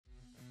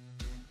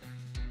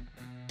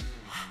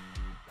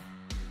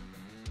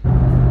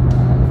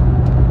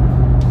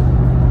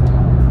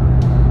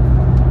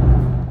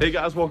Hey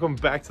guys, welcome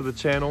back to the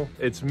channel.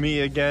 It's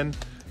me again.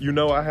 You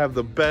know I have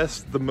the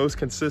best, the most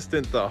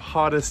consistent, the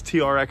hottest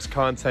TRX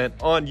content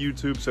on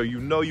YouTube, so you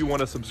know you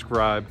want to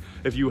subscribe.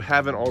 If you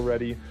haven't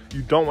already,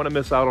 you don't want to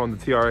miss out on the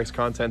TRX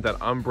content that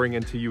I'm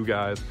bringing to you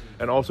guys.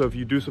 And also, if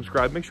you do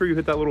subscribe, make sure you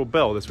hit that little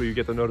bell. This way you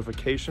get the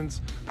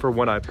notifications for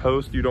when I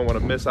post. You don't want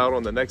to miss out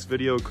on the next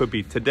video. It could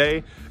be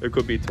today, it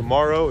could be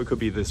tomorrow, it could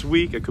be this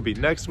week, it could be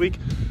next week.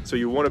 So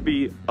you want to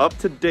be up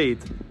to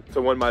date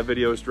to when my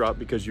videos drop,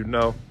 because you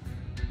know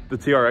the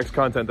TRX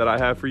content that I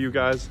have for you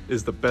guys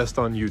is the best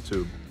on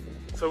YouTube.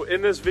 So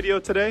in this video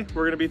today,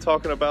 we're gonna be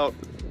talking about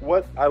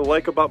what I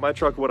like about my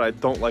truck, what I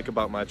don't like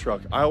about my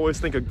truck. I always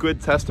think a good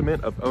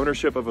testament of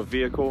ownership of a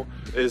vehicle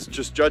is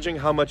just judging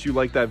how much you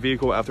like that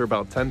vehicle after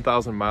about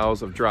 10,000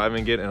 miles of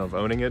driving it and of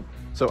owning it.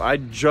 So I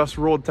just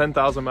rolled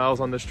 10,000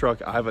 miles on this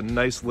truck. I have a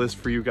nice list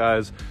for you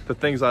guys. The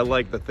things I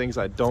like, the things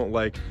I don't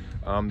like,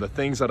 the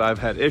things that I've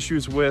had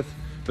issues with,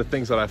 the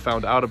things that I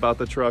found out about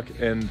the truck,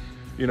 and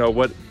you know,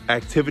 what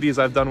activities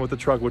I've done with the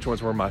truck, which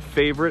ones were my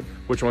favorite,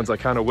 which ones I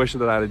kind of wish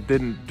that I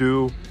didn't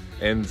do.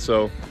 And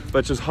so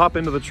let's just hop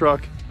into the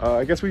truck.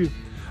 I guess we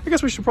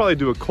should probably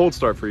do a cold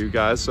start for you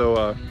guys.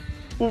 So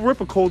we'll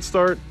rip a cold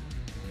start.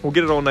 We'll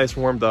get it all nice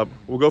warmed up.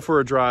 We'll go for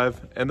a drive,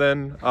 and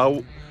then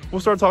we'll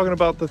start talking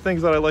about the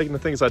things that I like and the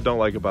things I don't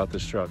like about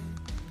this truck.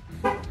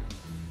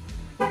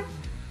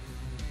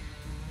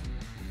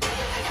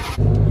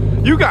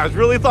 You guys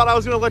really thought I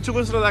was gonna let you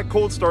listen to that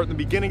cold start in the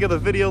beginning of the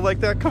video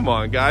like that? Come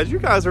on, guys. You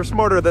guys are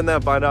smarter than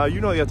that by now.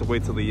 You know you have to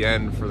wait till the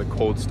end for the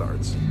cold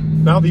starts.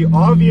 Now, the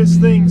obvious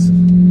things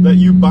that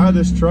you buy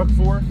this truck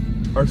for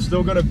are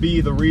still gonna be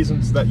the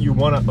reasons that you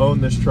wanna own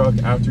this truck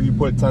after you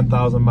put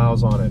 10,000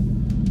 miles on it.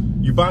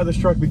 You buy this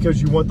truck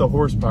because you want the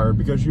horsepower,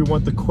 because you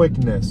want the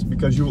quickness,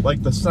 because you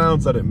like the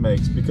sounds that it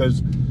makes,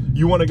 because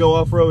you wanna go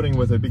off-roading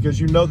with it, because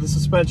you know the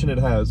suspension it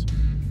has.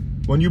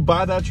 When you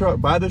buy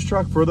this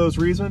truck for those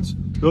reasons,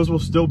 those will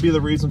still be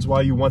the reasons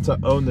why you want to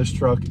own this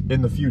truck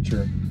in the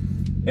future.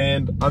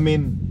 And I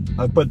mean,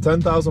 I put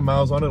 10,000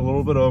 miles on it, a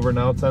little bit over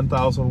now,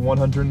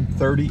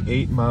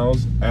 10,138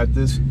 miles at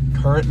this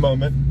current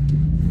moment.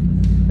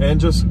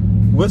 And just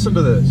listen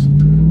to this.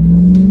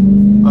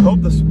 I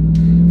hope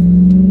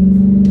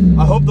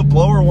the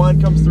blower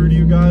whine comes through to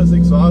you guys. The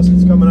exhaust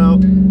is coming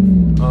out.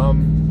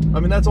 I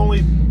mean, that's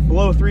only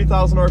below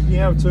 3,000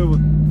 RPM too,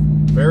 with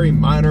very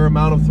minor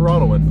amount of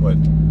throttle input.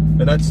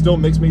 And that still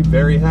makes me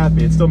very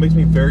happy. It still makes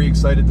me very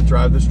excited to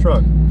drive this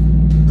truck.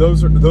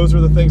 Those are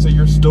the things that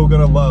you're still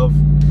gonna love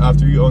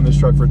after you own this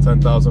truck for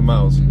 10,000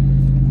 miles.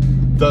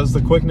 Does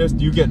the quickness,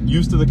 do you get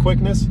used to the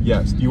quickness?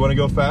 Yes. Do you wanna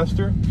go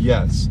faster?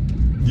 Yes.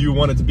 Do you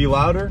want it to be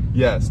louder?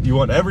 Yes. Do you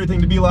want everything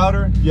to be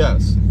louder?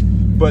 Yes.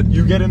 But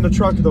you get in the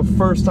truck the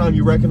first time,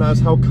 you recognize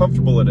how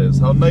comfortable it is,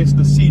 how nice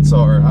the seats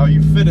are, how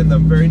you fit in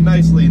them very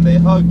nicely and they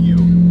hug you.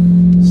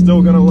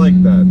 Still gonna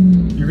like that.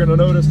 You're gonna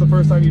notice the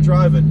first time you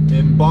drive it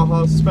in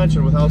Baja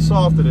suspension with how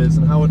soft it is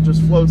and how it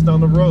just floats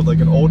down the road like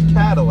an old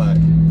Cadillac.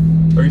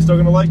 Are you still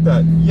gonna like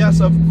that? Yes,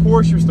 of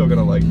course you're still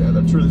gonna like that.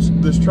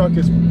 This truck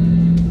is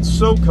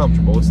so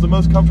comfortable. It's the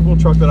most comfortable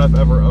truck that I've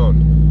ever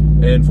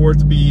owned. And for it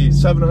to be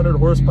 700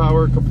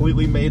 horsepower,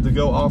 completely made to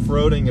go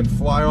off-roading and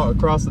fly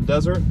across the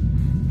desert,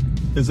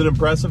 is it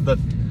impressive that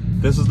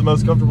this is the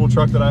most comfortable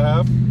truck that I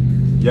have?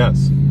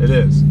 Yes, it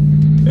is.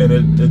 And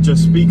it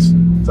just speaks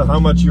to how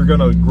much you're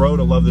gonna grow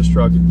to love this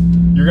truck.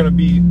 You're gonna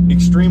be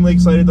extremely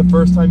excited the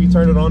first time you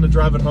turn it on to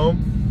drive it home,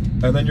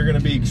 and then you're gonna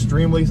be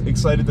extremely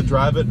excited to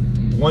drive it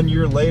 1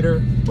 year later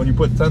when you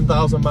put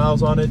 10,000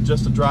 miles on it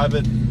just to drive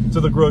it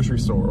to the grocery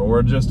store,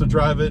 or just to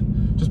drive it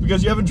just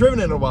because you haven't driven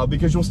it in a while,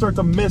 because you'll start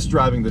to miss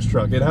driving this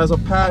truck. It has a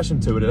passion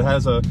to it. It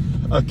has a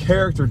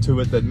character to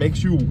it that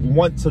makes you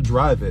want to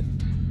drive it.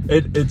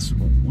 It's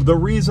the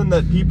reason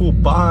that people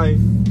buy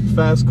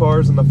fast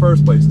cars in the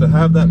first place, to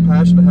have that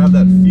passion, to have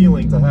that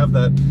feeling, to have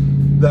that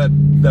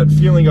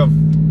feeling of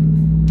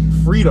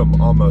freedom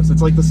almost.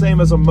 It's like the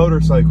same as a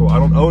motorcycle. I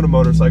don't own a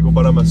motorcycle,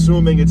 but I'm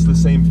assuming it's the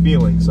same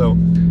feeling. So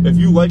if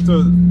you like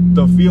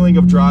the feeling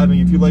of driving,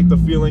 if you like the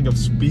feeling of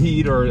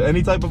speed or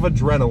any type of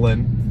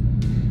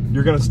adrenaline,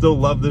 you're gonna still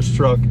love this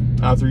truck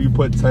after you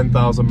put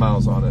 10,000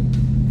 miles on it.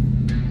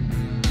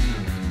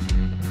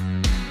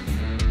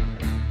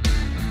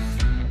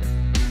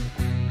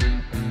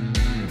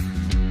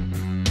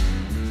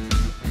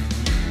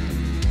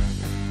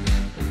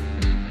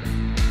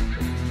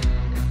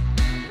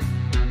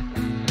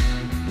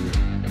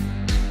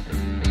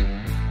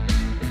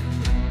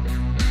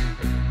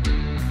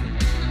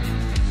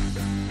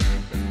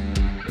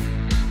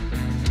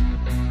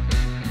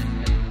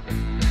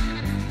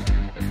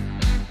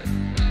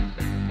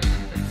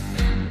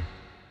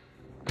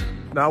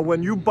 Now,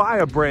 when you buy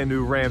a brand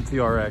new Ram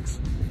TRX,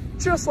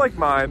 just like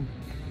mine,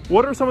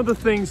 what are some of the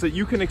things that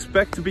you can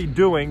expect to be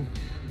doing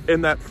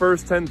in that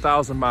first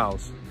 10,000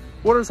 miles?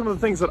 What are some of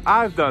the things that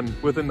I've done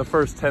within the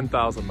first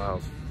 10,000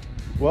 miles?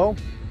 Well,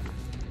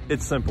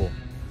 it's simple.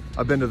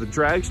 I've been to the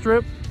drag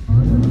strip.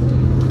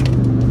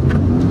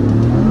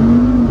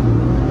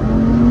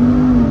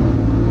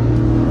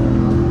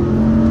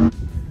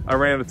 I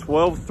ran a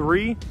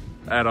 12.3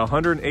 at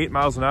 108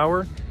 miles an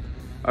hour.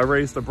 I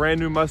raced a brand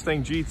new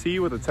Mustang GT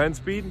with a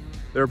 10-speed.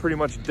 They were pretty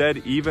much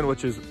dead even,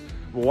 which is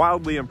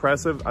wildly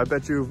impressive. I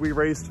bet you if we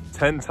raced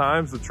 10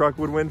 times, the truck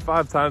would win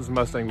 5 times, the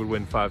Mustang would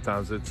win 5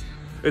 times.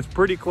 It's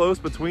pretty close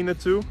between the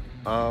two.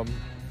 I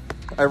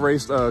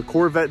raced a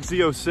Corvette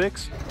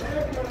Z06.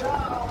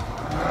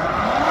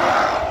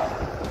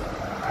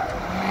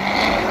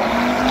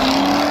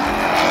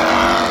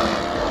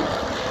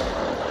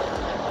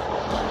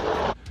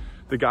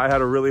 The guy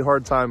had a really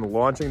hard time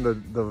launching the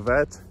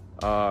Vet,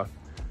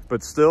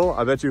 but still,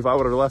 I bet you if I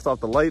would have left off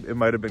the light, it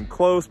might have been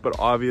close, but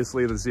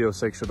obviously the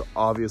Z06 should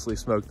obviously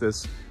smoke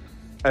this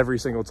every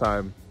single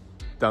time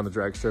down the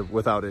drag strip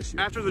without issue.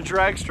 After the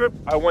drag strip,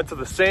 I went to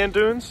the sand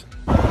dunes.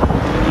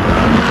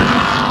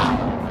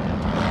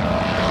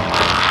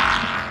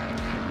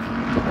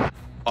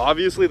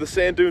 Obviously, the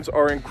sand dunes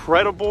are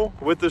incredible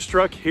with this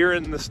truck. Here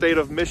in the state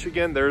of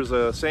Michigan, there's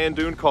a sand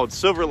dune called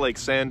Silver Lake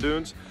Sand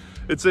Dunes.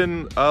 It's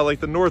in like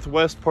the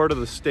northwest part of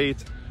the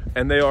state,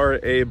 and they are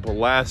a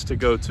blast to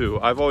go to.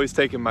 I've always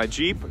taken my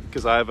Jeep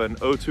because I have an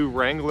 02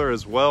 Wrangler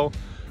as well.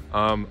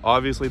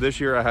 Obviously, this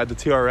year I had the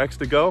TRX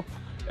to go,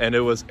 and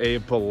it was a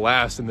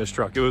blast in this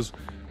truck. It was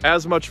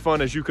as much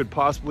fun as you could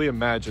possibly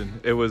imagine.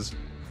 It was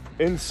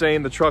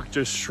insane. The truck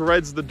just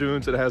shreds the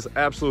dunes. It has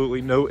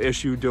absolutely no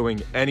issue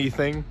doing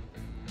anything.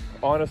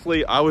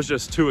 Honestly, I was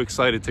just too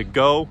excited to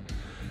go,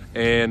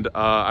 and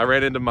I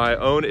ran into my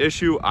own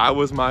issue. I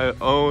was my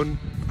own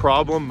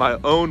problem, my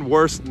own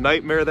worst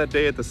nightmare that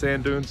day at the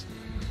sand dunes.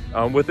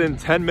 Within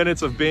 10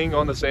 minutes of being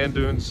on the sand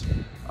dunes,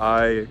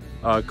 I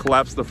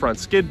collapsed the front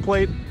skid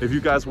plate. If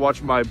you guys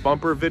watched my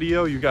bumper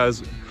video, you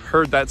guys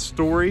heard that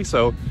story.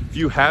 So if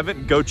you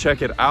haven't, go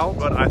check it out.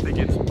 But I think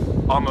it's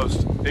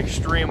almost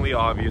extremely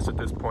obvious at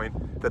this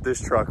point that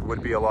this truck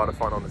would be a lot of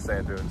fun on the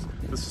sand dunes.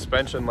 The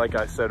suspension, like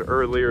I said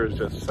earlier, is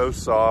just so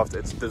soft.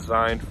 It's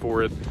designed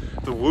for it.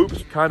 The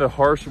whoop's kind of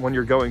harsh when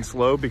you're going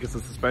slow because the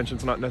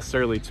suspension's not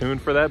necessarily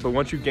tuned for that. But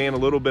once you gain a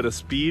little bit of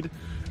speed,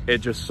 it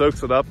just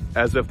soaks it up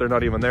as if they're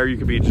not even there. You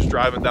could be just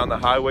driving down the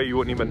highway, you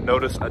wouldn't even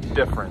notice a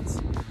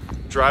difference.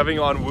 Driving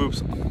on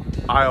whoops,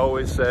 I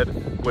always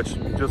said, which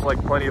just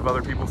like plenty of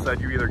other people said,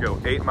 you either go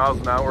 8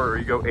 miles an hour or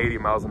you go 80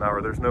 miles an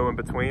hour. There's no in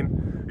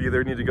between. You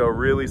either need to go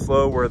really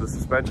slow where the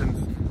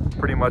suspension's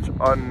pretty much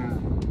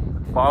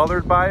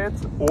unbothered by it,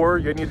 or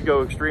you need to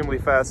go extremely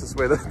fast. This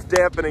way the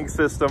dampening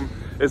system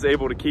is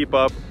able to keep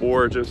up,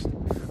 or just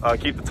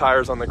keep the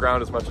tires on the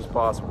ground as much as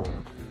possible.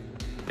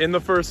 In the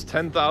first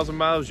 10,000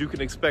 miles, you can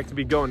expect to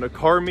be going to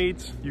car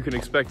meets. You can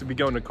expect to be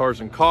going to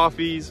Cars and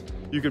Coffees.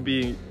 You could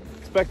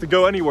expect to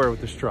go anywhere with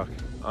this truck.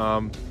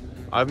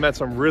 I've met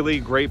some really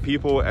great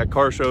people at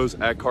car shows,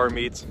 at car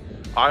meets.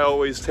 I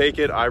always take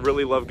it. I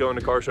really love going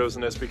to car shows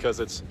in this because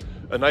it's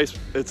a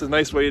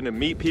nice way to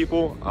meet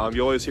people.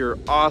 You always hear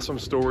awesome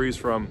stories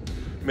from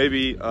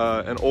maybe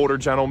an older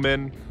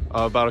gentleman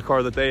about a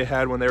car that they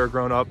had when they were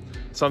growing up.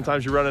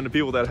 Sometimes you run into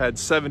people that had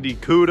 70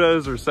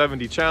 Cudas or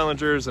 70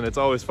 Challengers, and it's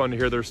always fun to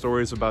hear their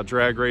stories about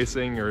drag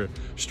racing or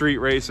street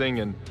racing,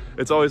 and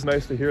it's always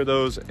nice to hear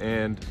those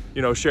and,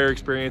 you know, share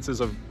experiences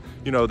of,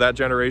 you know, that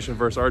generation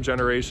versus our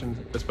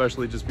generation,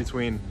 especially just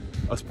between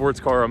a sports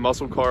car, a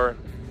muscle car,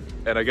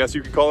 and I guess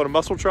you could call it a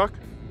muscle truck,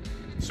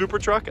 super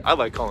truck. I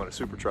like calling it a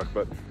super truck,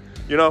 but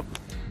you know,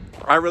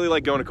 I really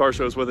like going to car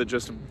shows with it,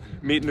 just to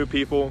meet new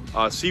people,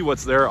 see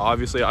what's there.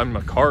 Obviously, I'm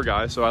a car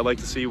guy, so I like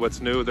to see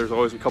what's new. There's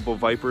always a couple of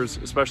Vipers,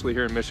 especially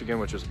here in Michigan,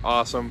 which is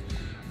awesome.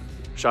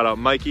 Shout out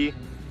Mikey.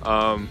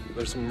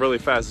 There's some really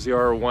fast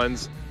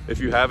ZR1s. If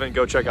you haven't,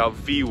 go check out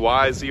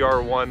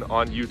VYZR1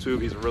 on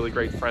YouTube. He's a really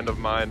great friend of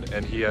mine,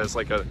 and he has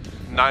like a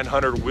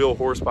 900 wheel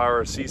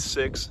horsepower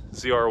C6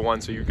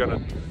 ZR1, so you're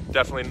gonna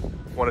definitely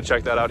want to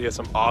check that out. He has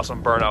some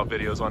awesome burnout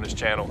videos on his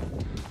channel.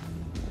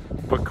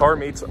 But car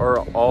meets are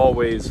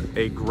always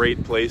a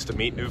great place to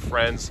meet new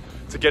friends,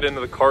 to get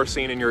into the car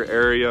scene in your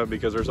area,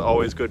 because there's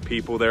always good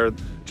people there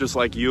just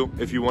like you.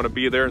 If you want to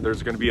be there,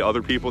 there's going to be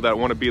other people that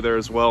want to be there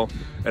as well,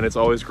 and it's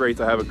always great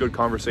to have a good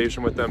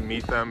conversation with them,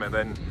 meet them, and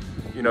then,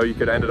 you know, you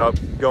could end up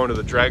going to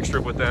the drag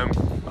strip with them,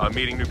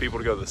 meeting new people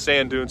to go to the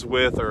sand dunes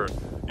with, or,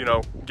 you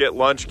know, get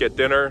lunch, get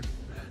dinner,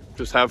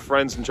 just have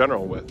friends in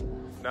general with.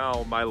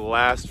 Now, my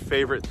last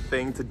favorite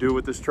thing to do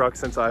with this truck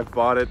since I've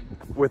bought it,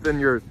 within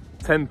your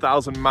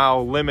 10,000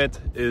 mile limit,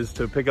 is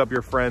to pick up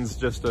your friends,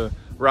 just to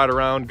ride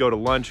around, go to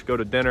lunch, go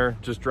to dinner,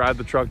 just drive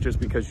the truck just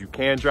because you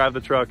can drive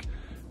the truck,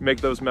 make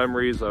those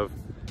memories of,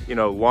 you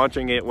know,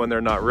 launching it when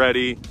they're not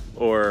ready,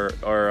 or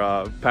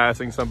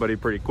passing somebody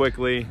pretty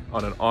quickly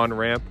on an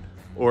on-ramp,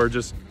 or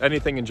just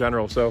anything in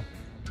general. So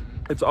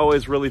it's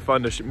always really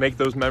fun to make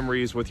those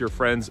memories with your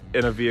friends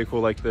in a vehicle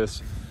like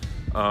this.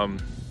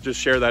 Just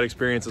share that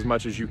experience as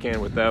much as you can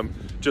with them.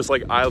 Just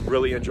like I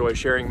really enjoy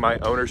sharing my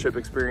ownership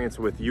experience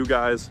with you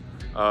guys.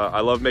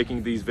 I love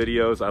making these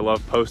videos. I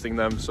love posting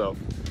them. So,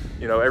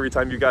 you know, every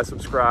time you guys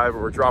subscribe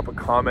or drop a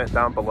comment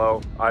down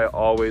below, I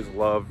always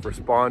love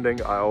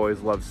responding. I always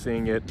love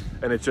seeing it.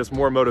 And it's just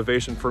more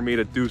motivation for me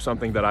to do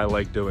something that I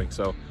like doing.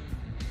 So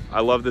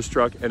I love this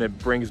truck, and it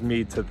brings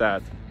me to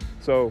that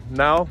So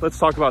now let's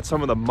talk about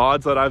some of the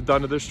mods that I've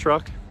done to this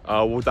truck.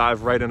 We'll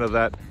dive right into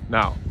that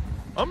now.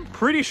 I'm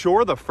pretty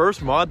sure the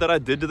first mod that I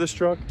did to this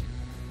truck,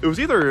 it was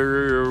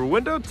either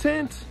window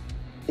tint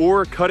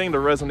or cutting the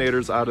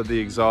resonators out of the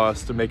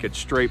exhaust to make it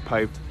straight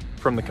piped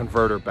from the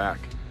converter back.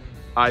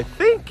 I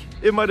think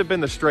it might have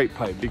been the straight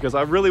pipe because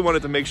I really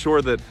wanted to make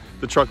sure that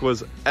the truck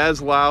was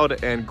as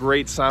loud and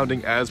great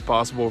sounding as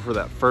possible for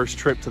that first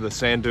trip to the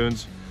sand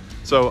dunes.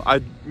 So I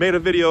made a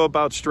video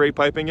about straight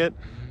piping it,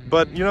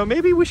 but you know,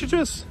 maybe we should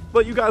just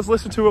let you guys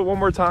listen to it one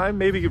more time,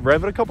 maybe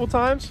rev it a couple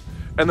times,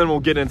 and then we'll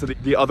get into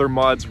the other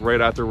mods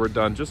right after we're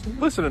done, just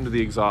listening to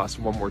the exhaust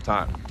one more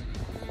time.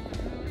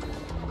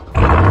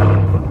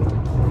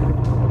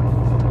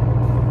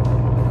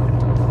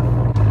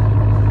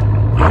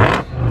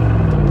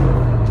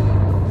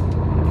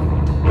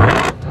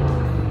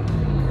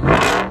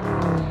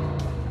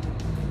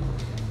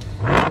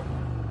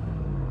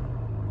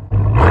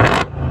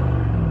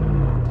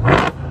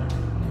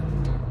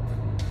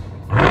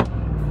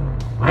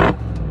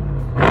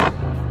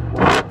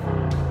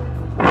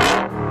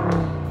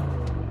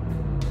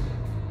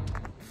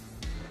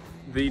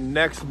 The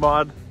next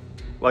mod,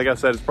 like I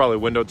said, it's probably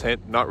window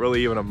tint, not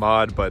really even a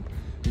mod, but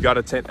you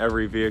gotta tint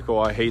every vehicle.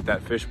 I hate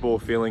that fishbowl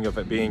feeling of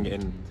it being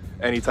in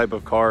any type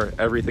of car.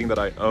 Everything that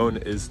I own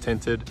is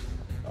tinted.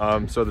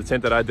 So the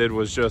tint that I did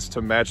was just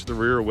to match the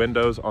rear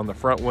windows on the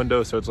front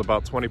window. So it's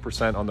about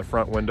 20% on the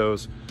front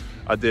windows.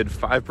 I did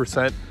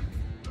 5%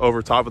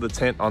 over top of the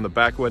tint on the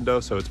back window.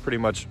 So it's pretty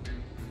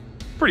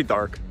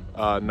dark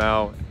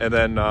now. And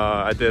then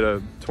I did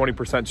a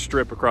 20%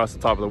 strip across the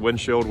top of the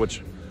windshield,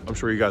 which I'm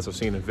sure you guys have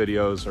seen in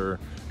videos, or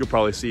you'll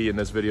probably see in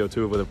this video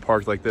too, with a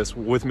park like this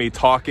with me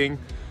talking.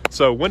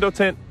 So window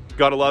tint,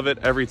 gotta love it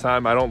every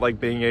time. I don't like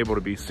being able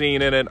to be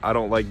seen in it. I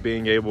don't like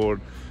being able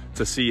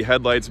to see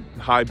headlights,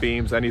 high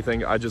beams,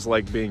 anything. I just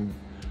like being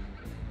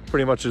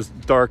pretty much just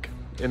dark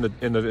in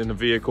the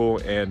vehicle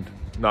and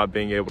not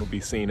being able to be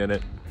seen in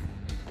it.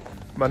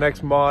 My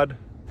next mod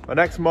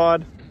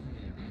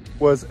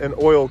was an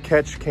oil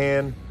catch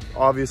can.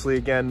 Obviously,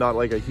 again, not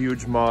like a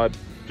huge mod.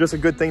 Just a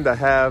good thing to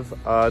have.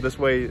 This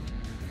way,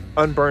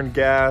 unburned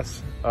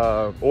gas,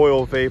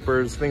 oil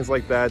vapors, things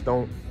like that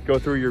don't go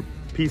through your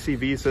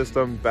PCV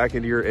system back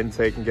into your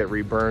intake and get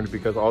reburned,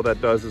 because all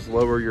that does is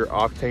lower your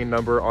octane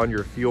number on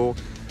your fuel,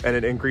 and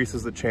it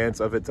increases the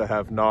chance of it to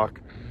have knock.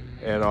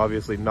 And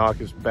obviously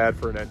knock is bad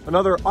for an engine.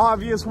 Another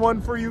obvious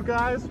one for you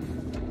guys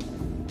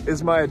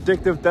is my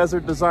Addictive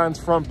Desert Designs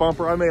front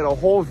bumper. I made a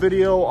whole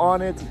video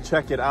on it.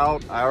 Check it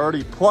out. I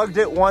already plugged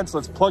it once.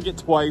 Let's plug it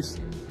twice.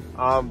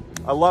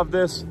 I love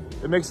this.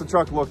 It makes the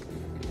truck look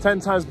 10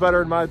 times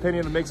better in my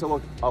opinion. It makes it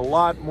look a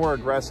lot more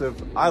aggressive.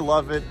 I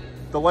love it.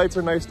 The lights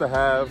are nice to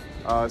have,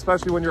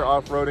 especially when you're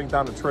off-roading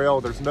down a trail.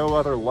 There's no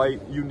other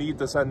light. You need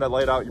to send that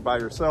light out by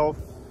yourself.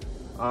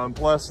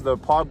 Plus the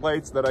pod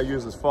lights that I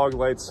use as fog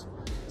lights,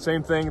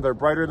 same thing. They're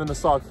brighter than the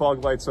stock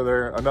fog lights, so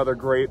they're another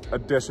great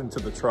addition to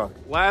the truck.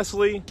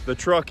 Lastly, the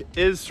truck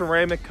is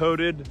ceramic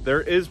coated.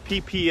 There is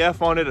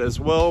PPF on it as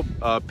well,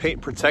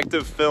 paint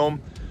protective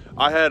film.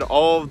 I had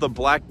all of the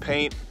black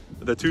paint,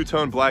 the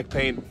two-tone black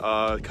paint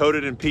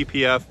coated in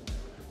PPF.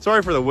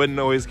 Sorry for the wind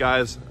noise,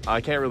 guys.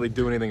 I can't really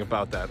do anything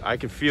about that. I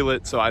can feel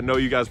it, so I know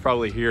you guys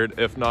probably hear it.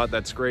 If not,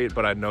 that's great,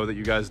 but I know that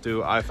you guys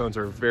do. iPhones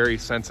are very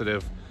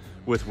sensitive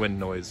with wind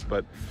noise,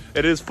 but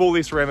it is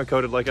fully ceramic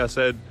coated. Like I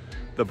said,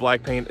 the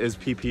black paint is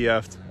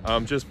PPF'd,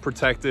 just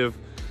protective.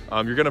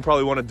 You're gonna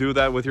probably wanna do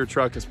that with your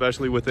truck,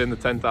 especially within the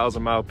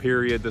 10,000 mile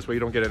period. This way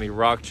you don't get any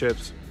rock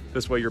chips.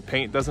 This way your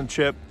paint doesn't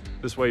chip.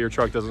 This way your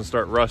truck doesn't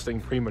start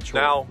rusting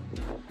prematurely. Now,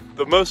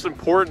 the most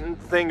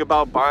important thing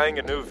about buying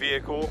a new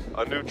vehicle,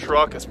 a new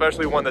truck,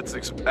 especially one that's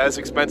as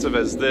expensive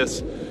as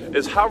this,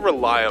 is how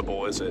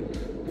reliable is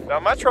it?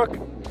 Now my truck,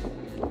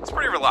 it's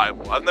pretty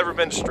reliable. I've never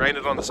been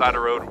stranded on the side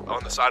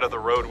of the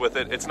road with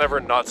it. It's never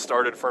not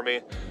started for me.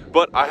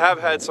 But I have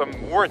had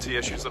some warranty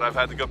issues that I've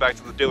had to go back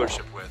to the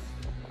dealership with.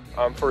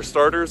 For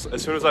starters,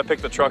 as soon as I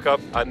picked the truck up,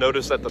 I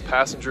noticed that the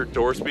passenger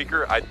door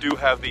speaker, I do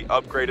have the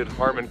upgraded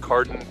Harman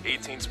Kardon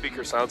 18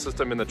 speaker sound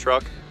system in the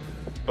truck,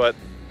 but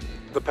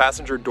the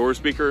passenger door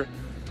speaker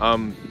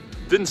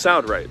didn't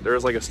sound right. There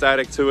was like a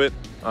static to it,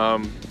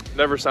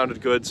 never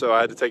sounded good, so I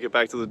had to take it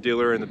back to the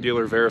dealer, and the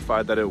dealer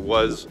verified that it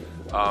was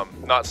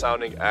not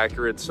sounding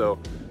accurate, so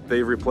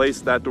they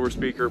replaced that door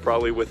speaker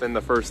probably within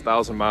the first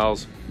 1,000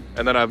 miles.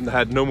 And then I've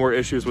had no more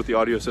issues with the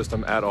audio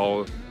system at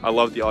all. I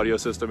love the audio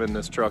system in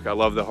this truck. I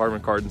love the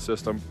Harman Kardon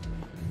system.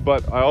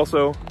 But I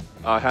also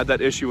had that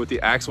issue with the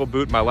axle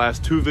boot. My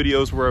last 2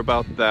 videos were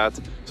about that,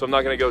 so I'm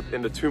not gonna go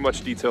into too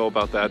much detail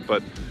about that,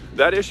 but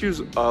that issue's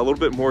a little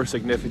bit more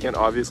significant,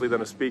 obviously,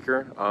 than a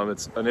speaker.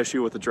 It's an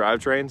issue with the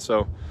drivetrain,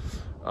 so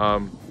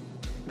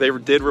they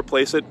did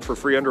replace it for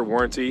free under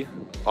warranty,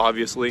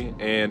 obviously,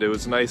 and it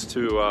was nice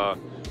to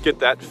get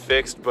that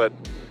fixed, but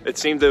it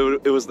seemed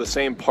that it was the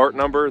same part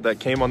number that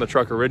came on the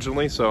truck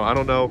originally, so I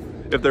don't know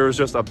if there was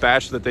just a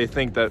batch that they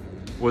think that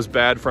was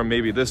bad from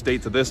maybe this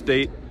date to this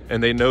date,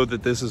 and they know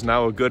that this is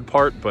now a good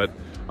part, but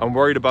I'm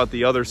worried about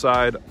the other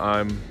side.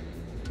 I'm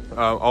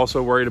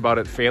Also worried about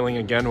it failing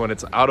again when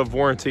it's out of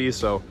warranty.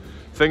 So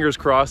fingers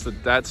crossed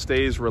that that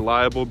stays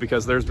reliable,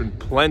 because there's been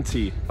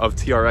plenty of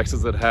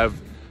TRXs that have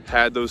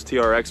had those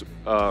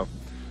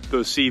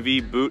those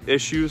CV boot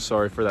issues.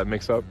 Sorry for that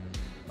mix up.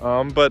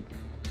 But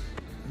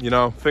you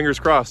know, fingers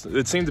crossed.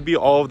 It seemed to be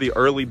all of the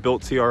early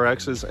built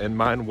TRXs, and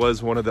mine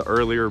was one of the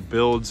earlier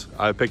builds.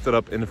 I picked it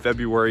up in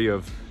February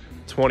of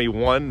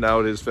 21.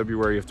 Now it is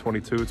February of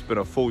 22. It's been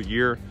a full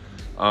year.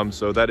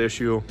 So that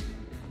issue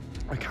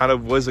I kind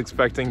of was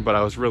expecting, but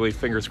I was really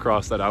fingers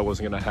crossed that I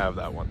wasn't going to have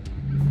that one.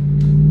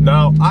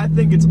 Now, I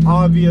think it's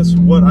obvious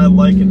what I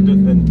like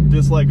and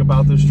dislike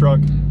about this truck.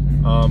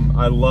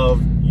 I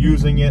love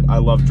using it. I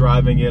love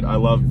driving it. I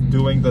love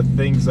doing the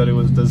things that it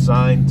was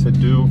designed to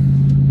do.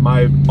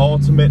 My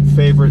ultimate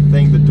favorite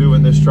thing to do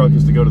in this truck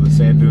is to go to the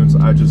sand dunes.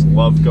 I just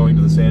love going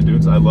to the sand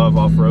dunes. I love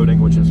off-roading,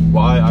 which is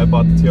why I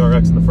bought the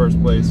TRX in the first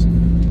place.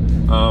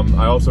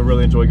 I also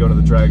really enjoy going to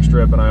the drag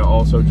strip, and I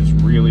also just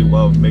really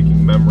love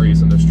making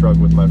memories in this truck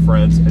with my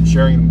friends and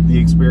sharing the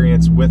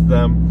experience with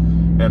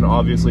them, and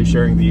obviously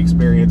sharing the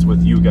experience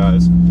with you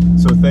guys.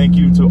 So thank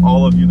you to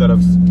all of you that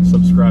have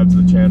subscribed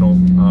to the channel.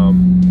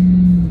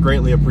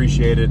 Greatly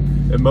appreciate it.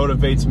 It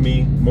motivates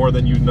me more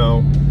than you know.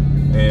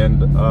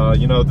 And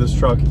you know, this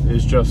truck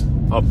is just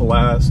a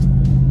blast,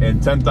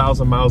 and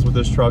 10,000 miles with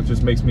this truck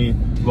just makes me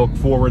look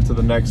forward to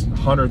the next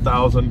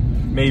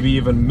 100,000, maybe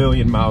even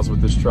million miles with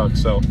this truck.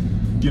 So,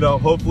 you know,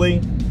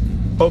 hopefully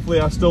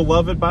I still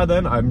love it by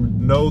then. I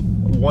know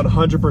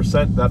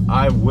 100% that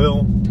I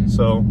will.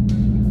 So,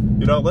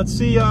 you know, let's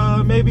see,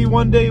 maybe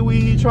one day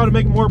we try to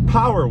make more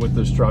power with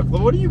this truck.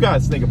 What do you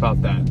guys think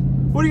about that?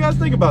 What do you guys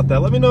think about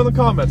that? Let me know in the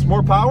comments.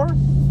 More power?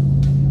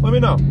 Let me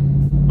know.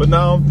 But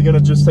now I'm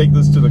gonna just take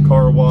this to the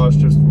car wash,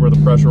 just where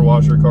the pressure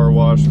washer car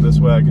wash, and this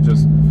way I can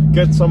just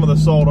get some of the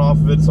salt off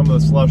of it, some of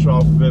the slush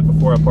off of it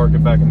before I park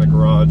it back in the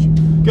garage.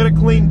 Get it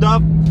cleaned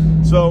up.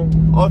 So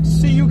I'll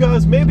see you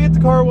guys maybe at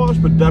the car wash,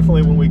 but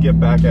definitely when we get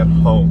back at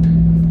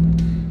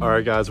home. All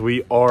right, guys,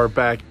 we are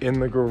back in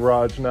the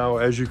garage now.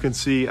 As you can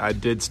see, I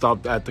did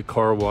stop at the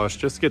car wash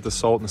just to get the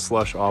salt and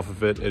slush off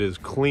of it. It is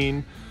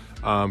clean.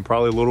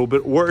 Probably a little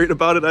bit worried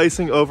about it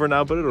icing over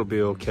now, but it'll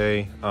be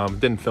okay.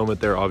 Didn't film it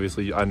there,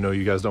 obviously. I know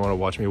you guys don't want to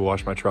watch me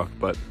wash my truck,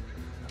 but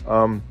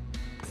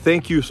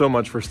thank you so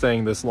much for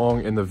staying this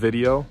long in the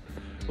video.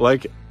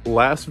 Like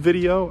last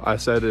video, I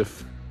said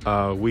if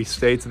we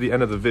stay to the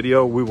end of the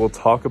video, we will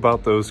talk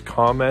about those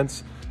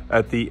comments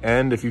at the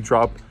end. If you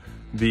drop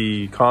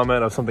the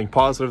comment of something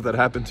positive that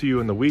happened to you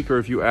in the week, or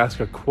if you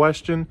ask a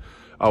question,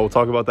 I will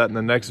talk about that in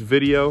the next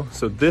video.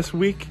 So this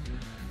week,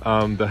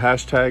 the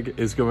hashtag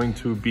is going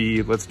to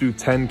be, let's do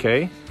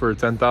 10K for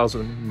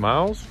 10,000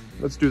 miles.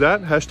 Let's do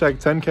that,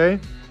 hashtag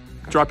 10K.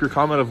 Drop your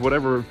comment of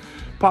whatever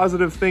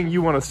positive thing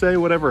you want to say,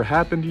 whatever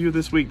happened to you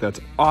this week. That's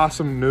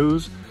awesome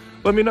news.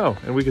 Let me know,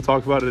 and we could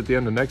talk about it at the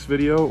end of the next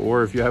video.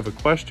 Or if you have a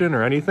question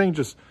or anything,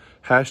 just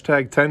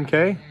hashtag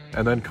 10K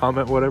and then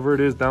comment whatever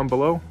it is down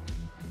below,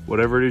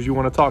 whatever it is you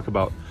want to talk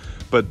about.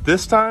 But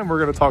this time we're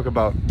going to talk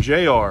about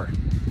JR.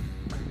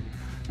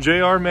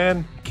 JR,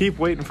 man, keep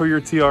waiting for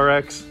your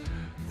TRX.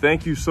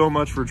 Thank you so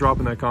much for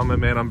dropping that comment,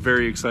 man. I'm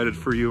very excited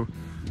for you.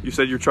 You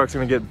said your truck's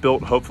gonna get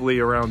built hopefully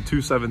around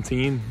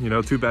 2/17. You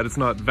know, too bad it's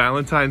not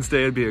Valentine's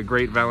Day. It'd be a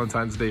great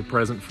Valentine's Day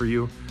present for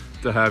you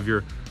to have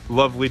your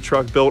lovely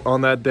truck built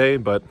on that day.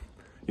 But,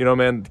 you know,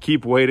 man,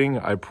 keep waiting.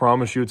 I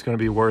promise you it's gonna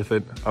be worth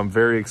it. I'm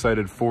very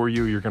excited for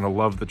you. You're gonna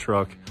love the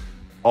truck.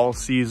 All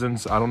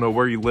seasons, I don't know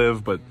where you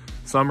live, but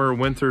summer,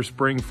 winter,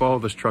 spring, fall,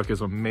 this truck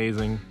is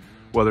amazing.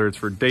 Whether it's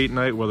for date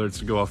night, whether it's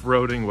to go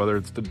off-roading, whether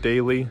it's the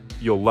daily,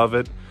 you'll love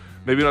it.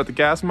 Maybe not the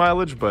gas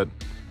mileage, but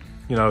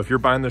you know, if you're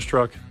buying this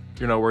truck,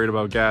 you're not worried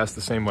about gas the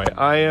same way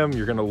I am.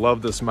 You're gonna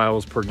love this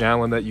miles per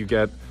gallon that you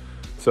get.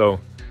 So,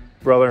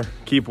 brother,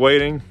 keep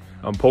waiting.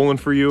 I'm pulling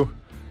for you.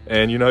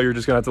 And you know, you're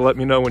just gonna have to let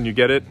me know when you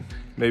get it.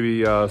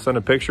 Maybe send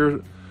a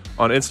picture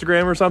on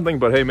Instagram or something.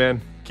 But hey,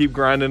 man, keep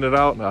grinding it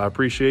out. I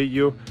appreciate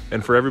you.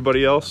 And for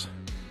everybody else,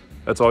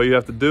 that's all you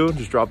have to do.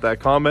 Just drop that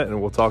comment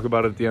and we'll talk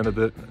about it at the end of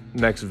the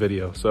next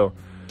video. So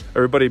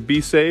everybody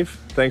be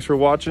safe. Thanks for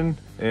watching,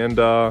 and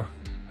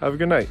have a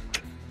good night.